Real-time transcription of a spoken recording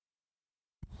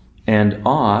And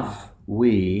off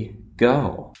we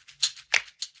go.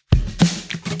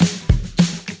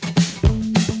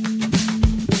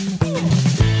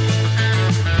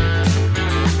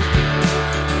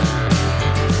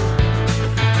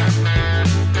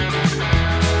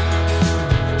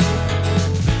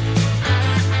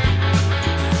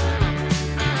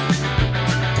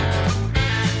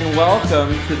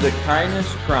 Welcome to the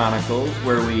Kindness Chronicles,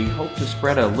 where we hope to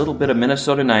spread a little bit of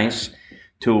Minnesota nice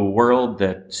to a world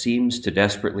that seems to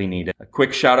desperately need it. A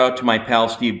quick shout out to my pal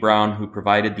Steve Brown, who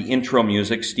provided the intro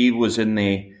music. Steve was in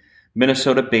the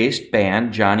Minnesota-based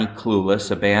band Johnny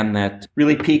Clueless, a band that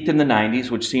really peaked in the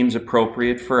 90s, which seems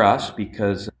appropriate for us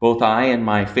because both I and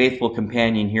my faithful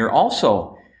companion here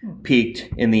also peaked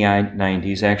in the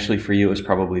 90s. Actually, for you, it was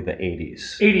probably the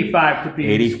 80s. 85 to be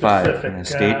 85, specific.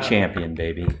 State champion,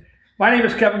 baby. My name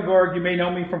is Kevin Gorg. You may know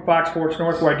me from Fox Sports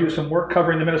North, where I do some work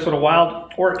covering the Minnesota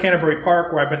Wild, or at Canterbury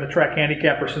Park, where I've been the track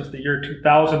handicapper since the year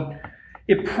 2000.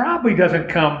 It probably doesn't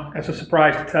come as a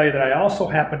surprise to tell you that I also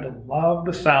happen to love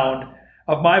the sound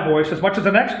of my voice as much as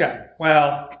the next guy.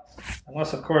 Well,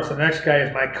 unless, of course, the next guy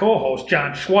is my co-host,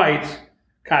 John Schwietz.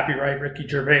 Copyright Ricky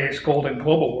Gervais, Golden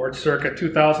Globe Award, circa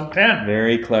 2010.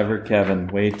 Very clever, Kevin.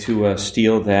 Way to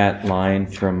steal that line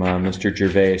from Mr.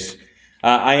 Gervais.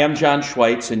 I am John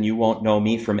Schwietz, and you won't know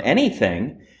me from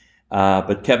anything.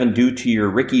 But Kevin, due to your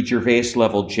Ricky Gervais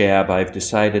level jab, I've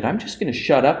decided I'm just going to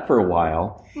shut up for a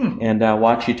while and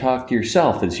watch you talk to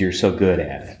yourself, as you're so good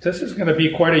at it. This is going to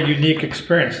be quite a unique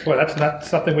experience. Boy, that's not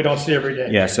something we don't see every day.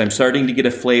 Yes, I'm starting to get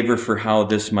a flavor for how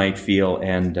this might feel,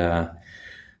 and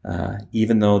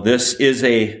even though this is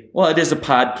it is a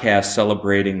podcast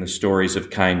celebrating the stories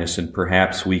of kindness, and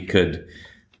perhaps we could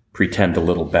pretend a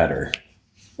little better.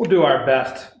 We'll do our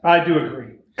best. I do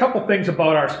agree. A couple things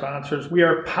about our sponsors. We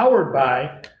are powered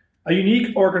by a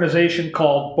unique organization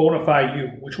called Bonafide U,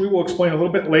 which we will explain a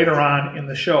little bit later on in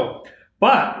the show.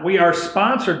 But we are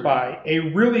sponsored by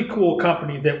a really cool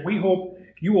company that we hope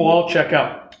you will all check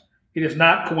out. It is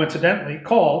not coincidentally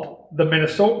called the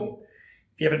Minnesotan.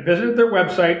 If you haven't visited their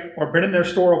website or been in their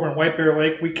store over in White Bear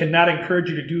Lake, we cannot encourage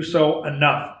you to do so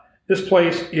enough. This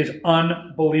place is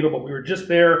unbelievable. We were just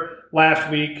there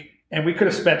last week, and we could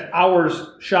have spent hours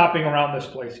shopping around this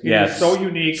place. It is so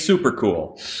unique. Super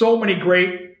cool. So many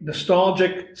great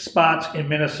nostalgic spots in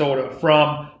Minnesota,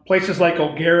 from places like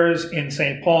O'Gara's in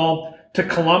St. Paul to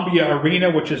Columbia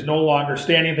Arena, which is no longer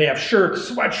standing. They have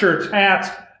shirts, sweatshirts, hats.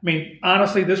 I mean,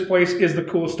 honestly, this place is the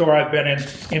coolest store I've been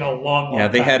in a long time. Yeah,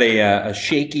 they had a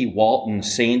shaky Walton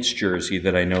Saints jersey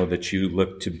that I know that you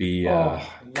look to be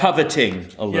coveting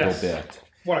a little bit.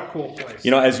 What a cool place. You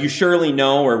know, as you surely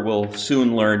know or will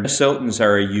soon learn, Minnesotans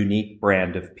are a unique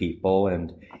brand of people.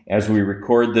 And as we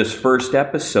record this first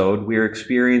episode, we're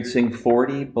experiencing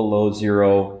 40 below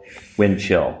zero wind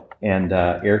chill and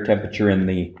air temperature in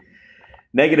the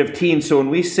negative teens. So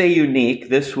when we say unique,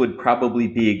 this would probably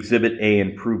be Exhibit A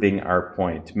in proving our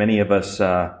point. Many of us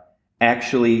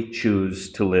actually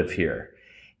choose to live here.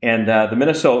 And the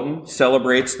Minnesotan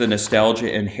celebrates the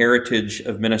nostalgia and heritage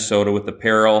of Minnesota with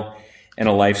apparel and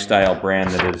a lifestyle brand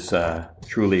that is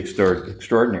truly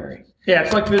extraordinary. Yeah,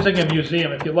 it's like visiting a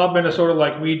museum. If you love Minnesota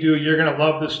like we do, you're going to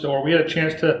love this store. We had a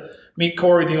chance to meet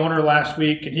Corey, the owner, last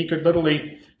week, and he could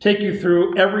literally take you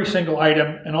through every single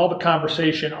item and all the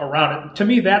conversation around it. To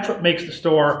me, that's what makes the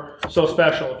store so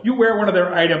special. If you wear one of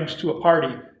their items to a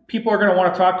party, people are going to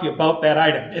want to talk to you about that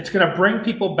item. It's going to bring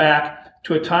people back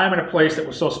to a time and a place that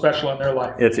was so special in their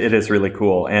life. It is really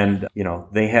cool. And, you know,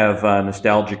 they have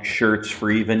nostalgic shirts for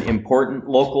even important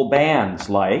local bands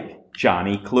like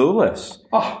Johnny Clueless.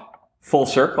 Oh, full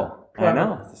circle. Clever. I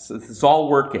know. It's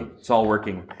all working. It's all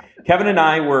working. Kevin and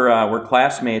I were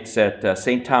classmates at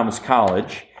St. Thomas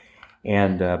College.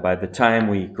 And by the time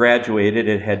we graduated,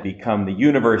 it had become the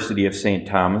University of St.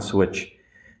 Thomas, which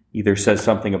either says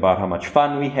something about how much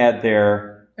fun we had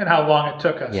there. And how long it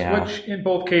took us, which in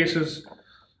both cases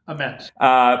immense.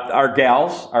 Our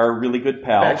gals are really good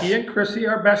pals. Becky and Chrissy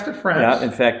are best of friends. Yeah,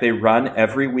 in fact, they run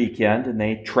every weekend, and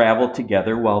they travel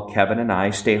together while Kevin and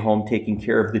I stay home taking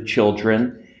care of the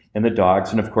children and the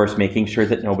dogs, and of course making sure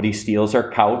that nobody steals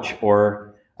our couch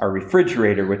or our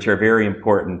refrigerator, which are very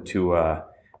important to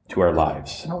our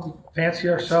lives. We fancy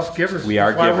ourselves givers. We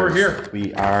are That's givers. Why we're here.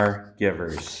 We are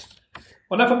givers.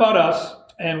 Well, enough about us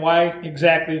and why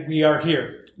exactly we are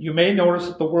here. You may notice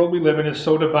that the world we live in is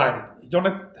so divided. You don't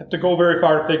have to go very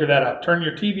far to figure that out. Turn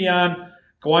your TV on,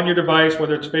 go on your device,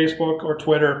 whether it's Facebook or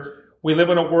Twitter. We live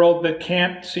in a world that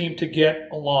can't seem to get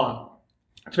along.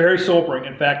 It's very sobering.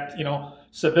 In fact,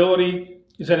 civility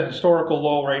is at a historical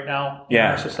low right now in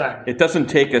our society. It doesn't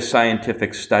take a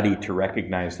scientific study to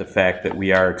recognize the fact that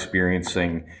we are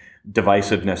experiencing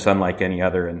divisiveness unlike any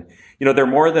other. And, there are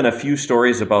more than a few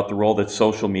stories about the role that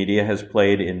social media has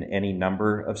played in any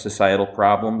number of societal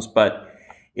problems, but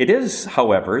it is,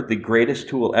 however, the greatest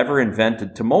tool ever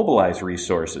invented to mobilize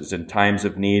resources in times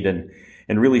of need and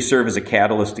really serve as a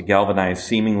catalyst to galvanize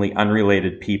seemingly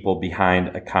unrelated people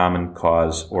behind a common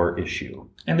cause or issue.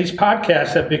 And these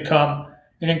podcasts have become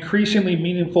an increasingly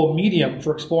meaningful medium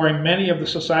for exploring many of the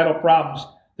societal problems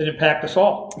that impact us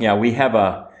all. Yeah, we have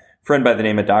a friend by the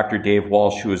name of Dr. Dave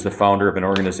Walsh, who is the founder of an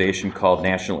organization called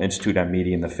National Institute on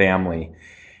Media and the Family.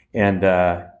 And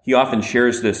he often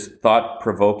shares this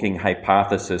thought-provoking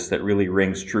hypothesis that really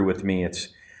rings true with me. It's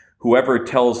whoever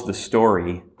tells the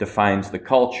story defines the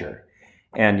culture.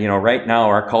 And, right now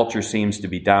our culture seems to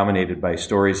be dominated by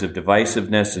stories of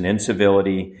divisiveness and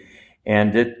incivility.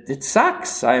 And it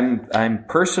sucks. I'm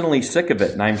personally sick of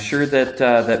it. And I'm sure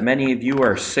that many of you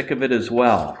are sick of it as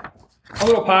well. Our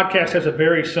little podcast has a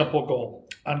very simple goal: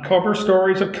 uncover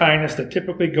stories of kindness that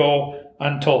typically go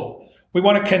untold. We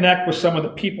want to connect with some of the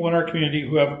people in our community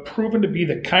who have proven to be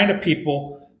the kind of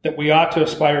people that we ought to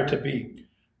aspire to be.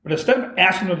 But instead of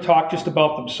asking them to talk just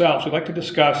about themselves, we'd like to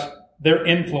discuss their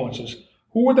influences.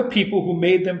 Who were the people who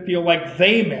made them feel like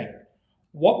they mattered?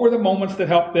 What were the moments that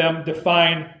helped them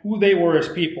define who they were as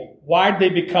people? Why did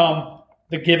they become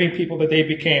the giving people that they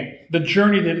became? The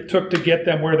journey that it took to get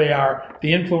them where they are,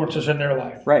 the influences in their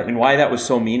life. Right, and why that was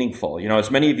so meaningful.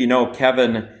 As many of you know,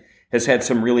 Kevin has had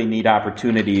some really neat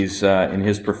opportunities in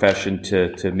his profession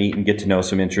to meet and get to know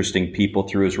some interesting people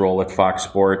through his role at Fox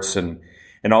Sports and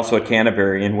also at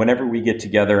Canterbury. And whenever we get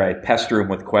together, I pester him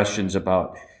with questions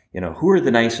about, who are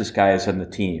the nicest guys on the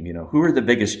team? Who are the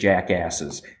biggest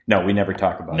jackasses? No, we never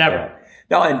talk about that.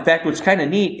 No, in fact, what's kind of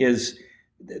neat is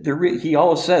he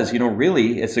always says,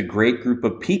 really, it's a great group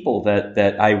of people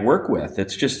that I work with.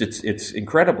 It's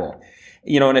incredible.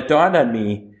 And it dawned on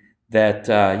me that,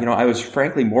 I was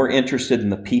frankly more interested in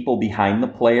the people behind the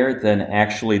player than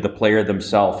actually the player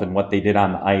themselves and what they did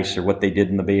on the ice or what they did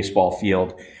in the baseball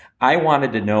field. I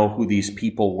wanted to know who these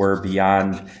people were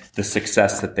beyond the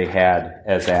success that they had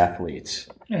as athletes.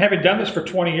 And having done this for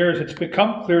 20 years, it's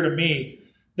become clear to me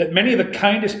that many of the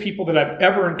kindest people that I've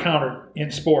ever encountered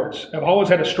in sports have always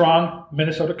had a strong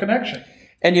Minnesota connection.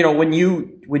 And, when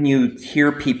you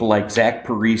hear people like Zach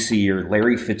Parisi or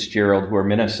Larry Fitzgerald, who are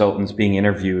Minnesotans being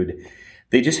interviewed,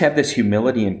 they just have this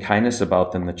humility and kindness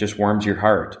about them that just warms your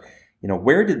heart.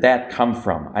 Where did that come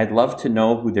from? I'd love to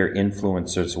know who their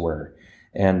influencers were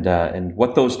and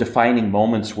what those defining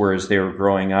moments were as they were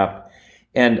growing up.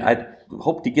 And I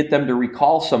hope to get them to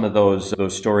recall some of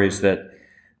those stories that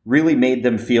really made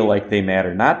them feel like they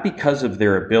matter, not because of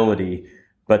their ability,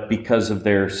 but because of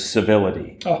their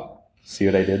civility. Oh. See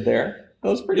what I did there? That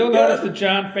was pretty You'll good. notice that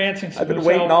John fancies I've been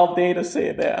waiting all day to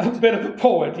say that. A bit of a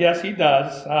poet. Yes, he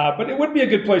does. But it would be a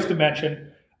good place to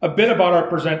mention a bit about our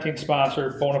presenting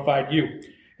sponsor, Bonafide U,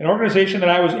 an organization that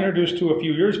I was introduced to a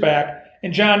few years back.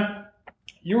 And John,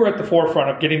 you were at the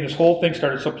forefront of getting this whole thing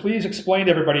started. So please explain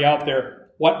to everybody out there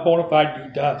what Bonafide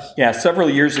U does. Yeah, several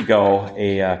years ago,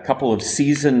 a couple of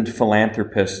seasoned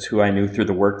philanthropists who I knew through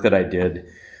the work that I did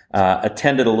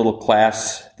attended a little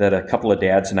class that a couple of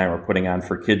dads and I were putting on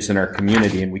for kids in our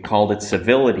community, and we called it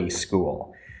Civility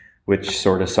School, which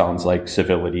sort of sounds like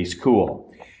civility's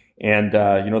cool. And,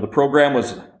 the program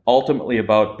was ultimately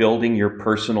about building your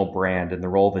personal brand and the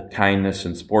role that kindness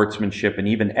and sportsmanship and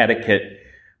even etiquette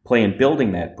play in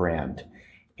building that brand.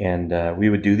 And we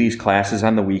would do these classes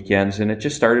on the weekends, and it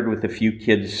just started with a few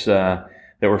kids that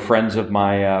were friends of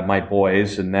my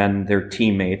boys and then their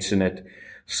teammates, and it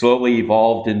slowly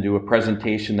evolved into a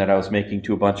presentation that I was making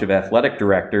to a bunch of athletic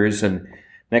directors. And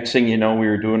next thing you know, we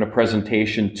were doing a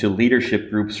presentation to leadership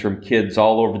groups from kids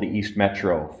all over the East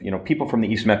Metro, people from the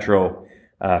East Metro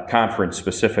conference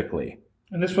specifically.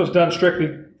 And this was done strictly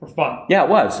for fun. Yeah, it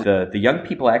was. The young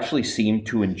people actually seemed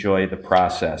to enjoy the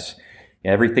process.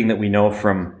 Everything that we know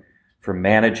from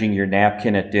managing your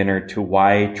napkin at dinner to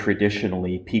why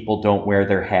traditionally people don't wear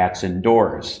their hats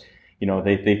indoors.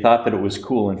 They thought that it was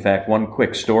cool. In fact, one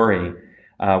quick story,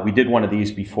 we did one of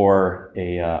these before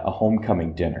a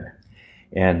homecoming dinner.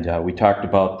 And we talked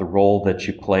about the role that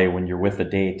you play when you're with a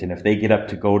date. And if they get up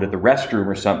to go to the restroom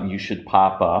or something, you should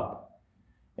pop up.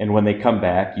 And when they come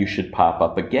back, you should pop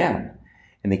up again.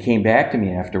 And they came back to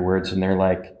me afterwards and they're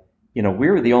like, we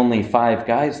were the only 5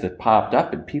 guys that popped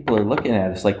up and people are looking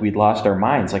at us like we'd lost our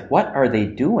minds. Like, what are they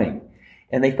doing?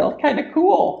 And they felt kind of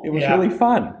cool. It was really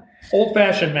fun.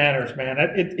 Old-fashioned manners, man.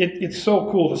 It's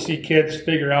so cool to see kids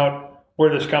figure out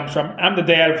where this comes from. I'm the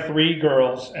dad of 3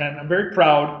 girls, and I'm very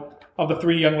proud of the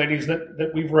 3 young ladies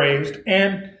that we've raised.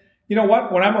 And, you know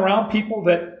what? When I'm around people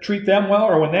that treat them well,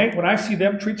 or when I see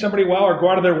them treat somebody well or go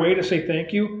out of their way to say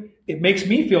thank you, it makes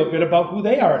me feel good about who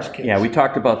they are as kids. Yeah, we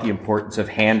talked about the importance of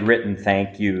handwritten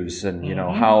thank yous and,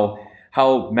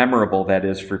 how memorable that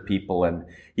is for people. And,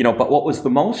 but what was the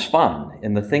most fun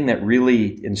and the thing that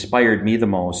really inspired me the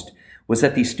most was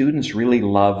that these students really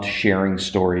loved sharing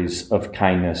stories of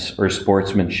kindness or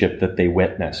sportsmanship that they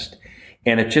witnessed.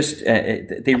 And it just,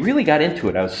 they really got into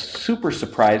it. I was super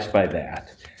surprised by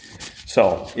that.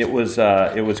 So it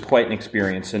was quite an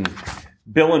experience. And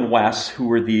Bill and Wes, who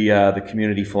were the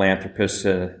community philanthropists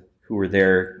who were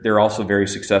there, they're also very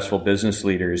successful business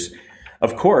leaders.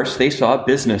 Of course, they saw a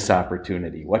business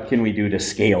opportunity. What can we do to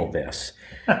scale this?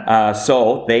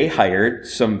 So they hired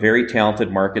some very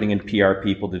talented marketing and PR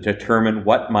people to determine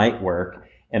what might work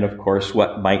and, of course,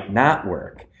 what might not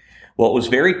work. Well, it was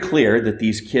very clear that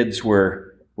these kids were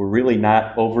really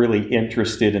not overly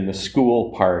interested in the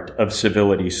school part of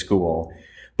civility school.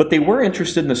 But they were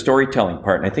interested in the storytelling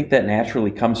part, and I think that naturally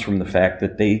comes from the fact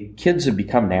that kids have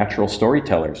become natural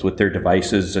storytellers with their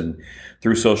devices and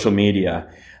through social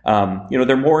media.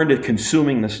 They're more into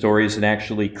consuming the stories than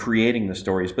actually creating the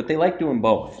stories, but they like doing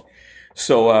both.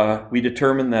 So we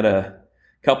determined that a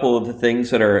couple of the things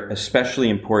that are especially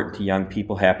important to young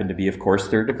people happen to be, of course,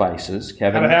 their devices.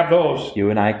 Kevin, gotta have those.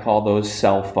 You and I call those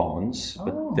cell phones,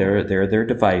 but they're their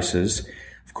devices.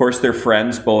 Of course, they're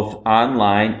friends both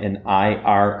online and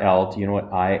IRL. Do you know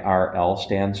what IRL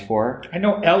stands for? I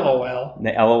know LOL.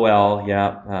 The LOL,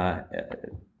 yeah.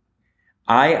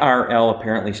 IRL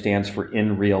apparently stands for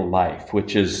in real life,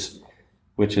 which is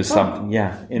something,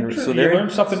 yeah. So you learn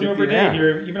something new every day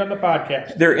here, even on the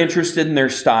podcast. They're interested in their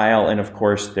style and, of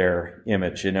course, their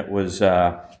image. And it was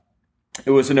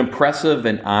an impressive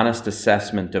and honest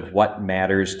assessment of what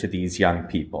matters to these young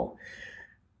people.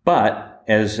 But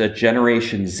as a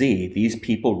Generation Z, these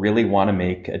people really want to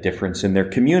make a difference in their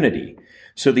community.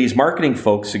 So these marketing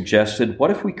folks suggested,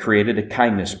 what if we created a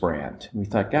kindness brand? And we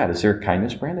thought, God, is there a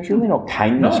kindness brand? There's really no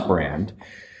kindness brand.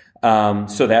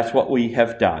 So that's what we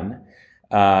have done.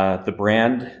 The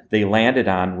brand they landed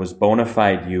on was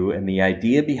Bonafide You, and the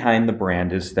idea behind the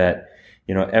brand is that,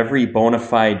 every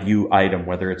Bonafide You item,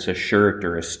 whether it's a shirt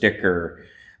or a sticker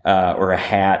or a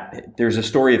hat, there's a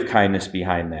story of kindness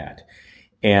behind that.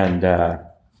 And,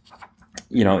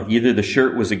 either the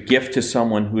shirt was a gift to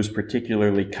someone who was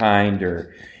particularly kind,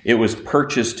 or it was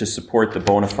purchased to support the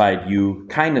Bonafide You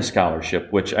Kindness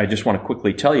Scholarship, which I just want to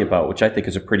quickly tell you about, which I think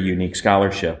is a pretty unique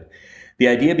scholarship. The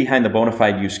idea behind the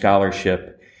Bonafide You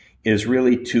Scholarship is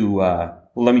really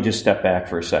let me just step back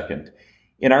for a second.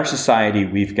 In our society,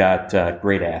 we've got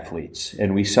great athletes,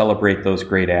 and we celebrate those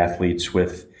great athletes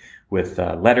with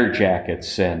letter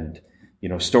jackets and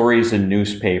stories in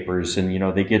newspapers,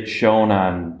 and they get shown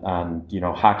on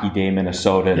Hockey Day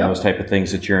Minnesota and those type of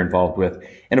things that you're involved with,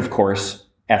 and of course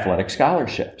athletic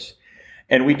scholarships.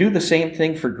 And we do the same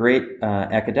thing for great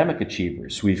academic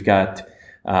achievers. We've got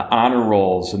honor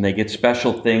rolls, and they get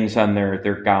special things on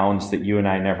their gowns that you and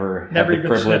I never had the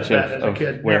privilege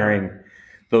of wearing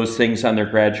those things on their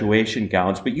graduation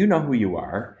gowns, but you know who you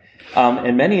are.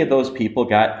 And many of those people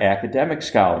got academic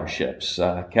scholarships.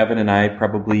 Kevin and I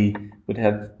probably would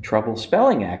have trouble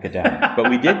spelling academic, but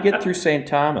we did get through St.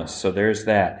 Thomas, so there's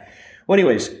that. Well,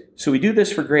 anyways, so we do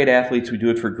this for great athletes. We do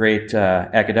it for great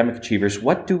academic achievers.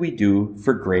 What do we do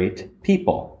for great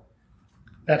people?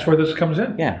 That's where this comes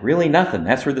in. Yeah, really nothing.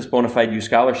 That's where this Bonafide You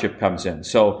Scholarship comes in.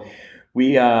 So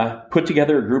we put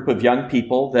together a group of young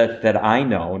people that I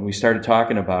know, and we started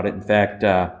talking about it. In fact,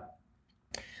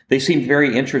 they seemed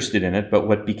very interested in it, but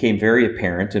what became very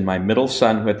apparent, and my middle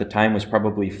son, who at the time was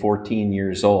probably 14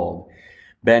 years old,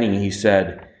 Benny, he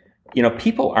said,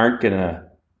 people aren't going to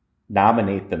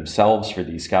nominate themselves for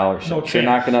these scholarships. No chance. They're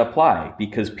not going to apply,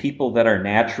 because people that are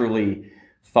naturally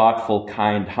thoughtful,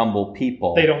 kind, humble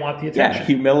people, they don't want the attention. Yeah,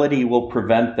 humility will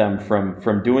prevent them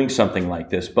from doing something like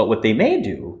this. But what they may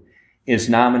do is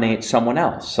nominate someone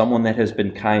else, someone that has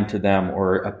been kind to them,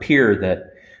 or a peer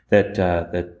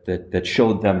that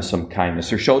showed them some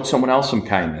kindness, or showed someone else some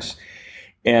kindness.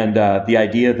 And the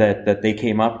idea that they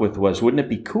came up with was, wouldn't it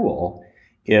be cool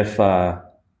if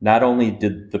not only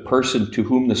did the person to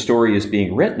whom the story is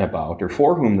being written about, or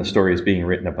for whom the story is being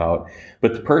written about,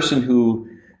 but the person who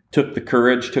took the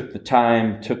courage, took the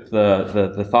time, took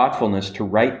the thoughtfulness to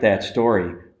write that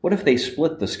story, what if they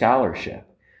split the scholarship?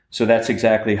 So that's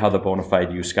exactly how the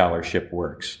Bonafide You Scholarship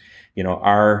works.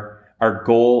 Our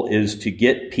goal is to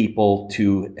get people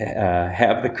to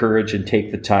have the courage and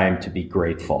take the time to be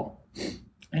grateful.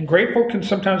 And grateful can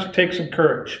sometimes take some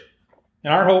courage.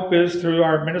 And our hope is, through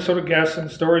our Minnesota guests and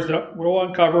stories that we'll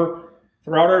uncover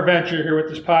throughout our adventure here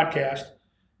with this podcast,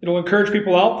 It'll encourage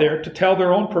people out there to tell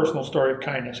their own personal story of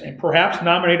kindness and perhaps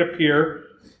nominate a peer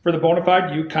for the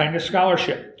Bonafide You Kindness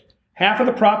Scholarship. Half of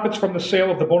the profits from the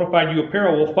sale of the Bonafide You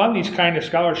apparel will fund these kindness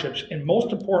scholarships and,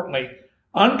 most importantly,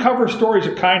 uncover stories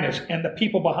of kindness and the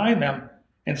people behind them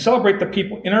and celebrate the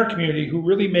people in our community who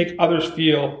really make others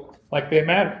feel like they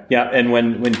matter. Yeah, and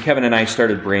when Kevin and I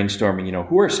started brainstorming,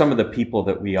 who are some of the people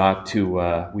that we ought to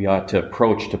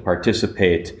approach to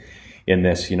participate in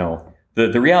this,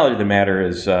 The reality of the matter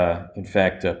is, in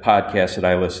fact, a podcast that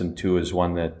I listen to is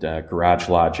one that Garage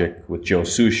Logic with Joe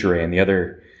Souchere, and the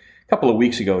other couple of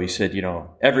weeks ago he said,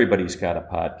 everybody's got a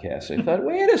podcast. I thought,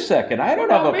 wait a second, I don't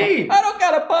got a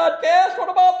podcast. What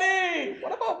about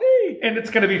me? And it's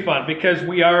going to be fun because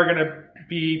we are going to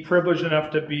be privileged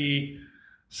enough to be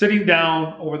sitting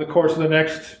down over the course of the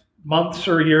next months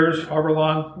or years, however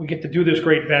long we get to do this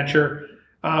great venture.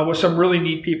 With some really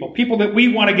neat people that we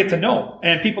want to get to know,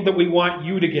 and people that we want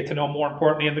you to get to know, more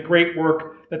importantly, and the great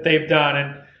work that they've done.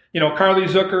 And, Carly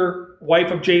Zucker,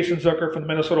 wife of Jason Zucker from the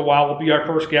Minnesota Wild, will be our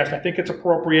first guest. I think it's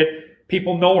appropriate.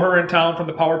 People know her in town from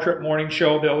the Power Trip Morning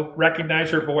Show. They'll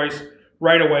recognize her voice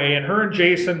right away. And her and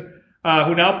Jason,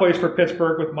 who now plays for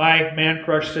Pittsburgh with my man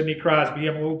crush, Sidney Crosby.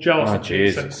 I'm a little jealous of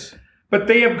Jason. Jesus. But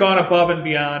they have gone above and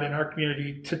beyond in our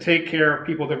community to take care of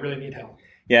people that really need help.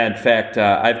 Yeah, in fact,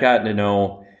 I've gotten to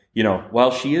know,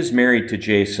 while she is married to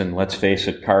Jason, let's face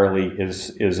it, Carly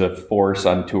is a force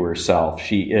unto herself.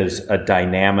 She is a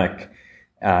dynamic,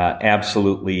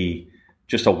 absolutely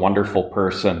just a wonderful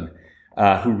person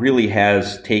who really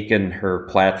has taken her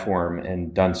platform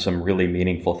and done some really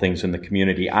meaningful things in the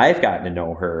community. I've gotten to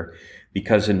know her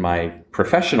because in my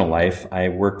professional life, I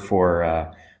work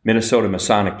for Minnesota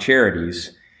Masonic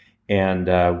Charities.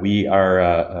 And we are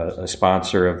a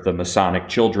sponsor of the Masonic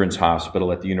Children's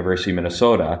Hospital at the University of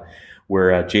Minnesota,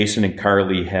 where Jason and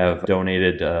Carly have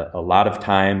donated a lot of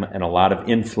time and a lot of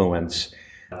influence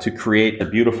to create a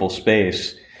beautiful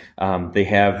space. They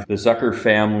have the Zucker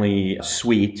family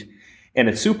suite, and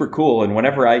it's super cool. And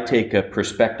whenever I take a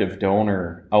prospective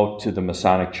donor out to the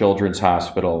Masonic Children's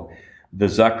Hospital, the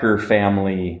Zucker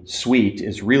family suite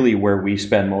is really where we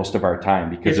spend most of our time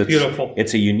because it's beautiful.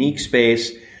 It's a unique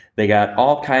space. They got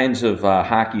all kinds of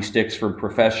hockey sticks from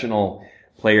professional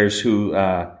players who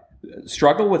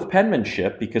struggle with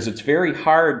penmanship because it's very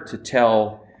hard to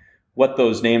tell what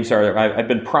those names are. I've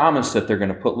been promised that they're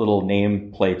going to put little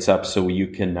name plates up so you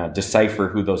can decipher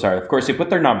who those are. Of course, they put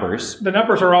their numbers. The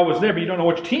numbers are always there, but you don't know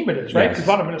which team it is, right? Yes. Because a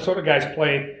lot of Minnesota guys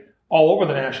play all over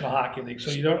the National Hockey League,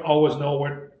 so you don't always know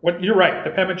what. You're right,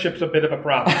 the penmanship's a bit of a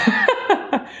problem.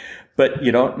 But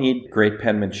you don't need great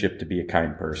penmanship to be a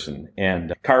kind person.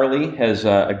 And Carly has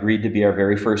agreed to be our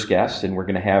very first guest, and we're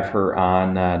going to have her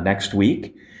on next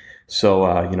week. So,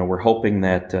 we're hoping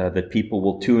that people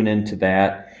will tune into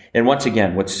that. And once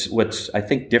again, what's I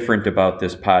think different about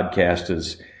this podcast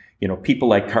is, people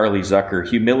like Carly Zucker,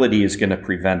 humility is going to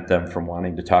prevent them from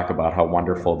wanting to talk about how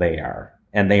wonderful they are.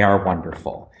 And they are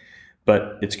wonderful.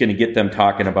 But it's going to get them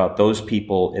talking about those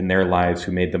people in their lives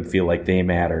who made them feel like they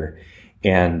matter.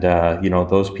 And,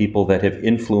 those people that have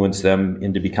influenced them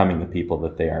into becoming the people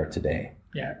that they are today.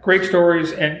 Yeah, great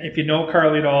stories. And if you know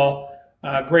Carly at all,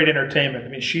 great entertainment. I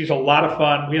mean, she's a lot of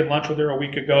fun. We had lunch with her a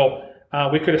week ago.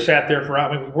 We could have sat there we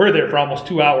were there for almost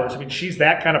 2 hours. I mean, she's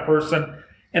that kind of person.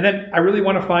 And then I really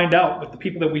want to find out with the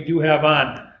people that we do have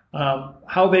on,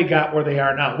 how they got where they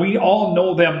are now. We all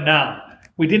know them now.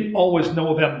 We didn't always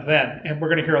know them then. And we're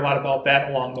going to hear a lot about that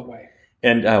along the way.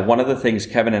 And one of the things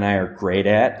Kevin and I are great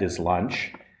at is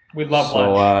lunch. We love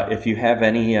So lunch. if you have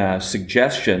any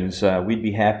suggestions, we'd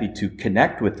be happy to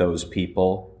connect with those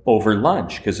people over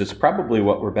lunch because it's probably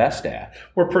what we're best at.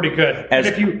 We're pretty good. And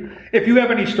if you have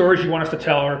any stories you want us to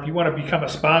tell, or if you want to become a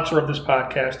sponsor of this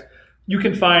podcast, you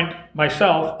can find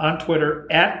myself on Twitter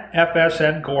at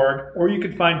FSN Gorg, or you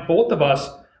can find both of us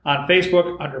on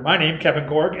Facebook under my name, Kevin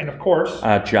Gorg, and of course,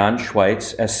 John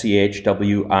Schwietz,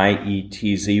 SCHWIETZ,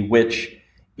 which,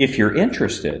 if you're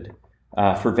interested,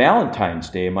 for Valentine's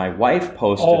Day, my wife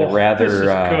posted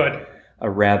a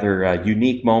rather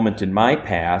unique moment in my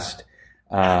past.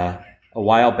 A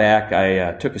while back,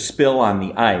 I took a spill on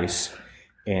the ice,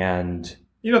 and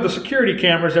the security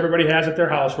cameras everybody has at their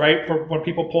house, right? For when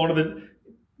people pull into the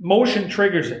motion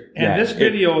triggers it. And this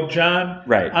video of John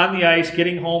on the ice,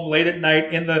 getting home late at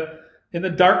night in the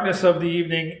darkness of the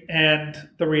evening, and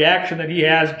the reaction that he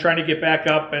has trying to get back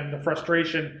up and the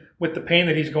frustration with the pain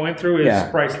that he's going through is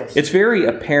priceless. It's very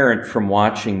apparent from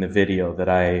watching the video that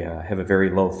I have a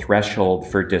very low threshold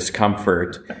for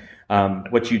discomfort.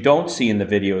 What you don't see in the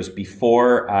video is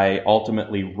before I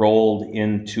ultimately rolled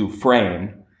into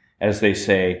frame, as they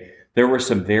say, there were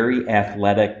some very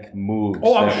athletic moves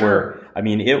I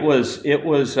mean, it was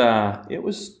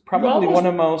probably one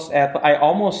of the most. I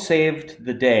almost saved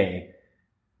the day.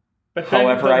 But then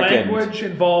However, the I didn't. language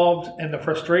involved and the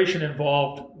frustration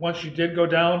involved, once you did go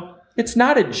down. It's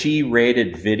not a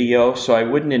G-rated video, so I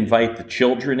wouldn't invite the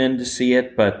children in to see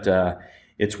it, but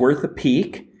it's worth a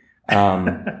peek.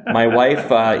 My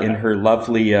wife, in her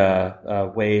lovely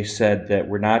way, said that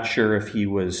we're not sure if he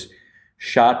was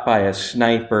shot by a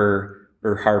sniper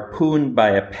or harpooned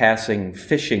by a passing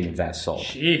fishing vessel.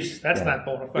 Jeez, that's not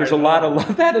bona fide. There's a lot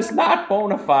of that is not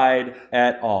bona fide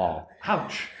at all.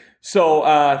 Ouch. So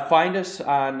find us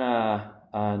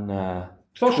on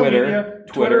social media,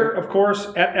 Twitter, of course,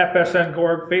 at FSN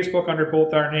Gorg, Facebook under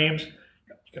both our names.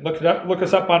 You can look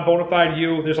us up on Bonafide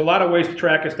U. There's a lot of ways to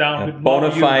track us down.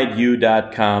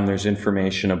 Bonafideu.com. There's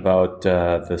information about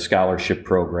the scholarship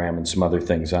program and some other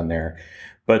things on there.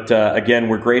 But again,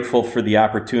 we're grateful for the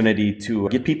opportunity to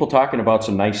get people talking about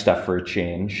some nice stuff for a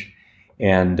change.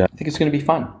 And I think it's going to be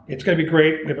fun. It's going to be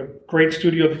great. We have a great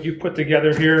studio that you put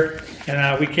together here,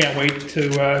 and we can't wait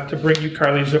to bring you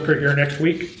Carly Zucker here next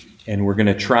week. And we're going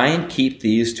to try and keep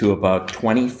these to about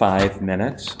 25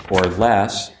 minutes or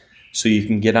less so you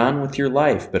can get on with your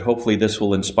life. But hopefully this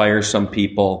will inspire some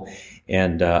people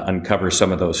and uncover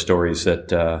some of those stories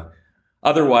that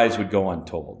otherwise would go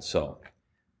untold. So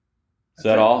is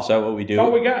that all? Is that what we do? That's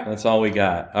all we got. That's all we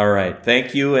got. All right.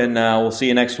 Thank you, and we'll see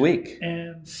you next week.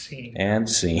 And scene. And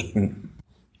scene.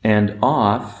 And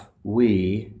off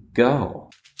we go.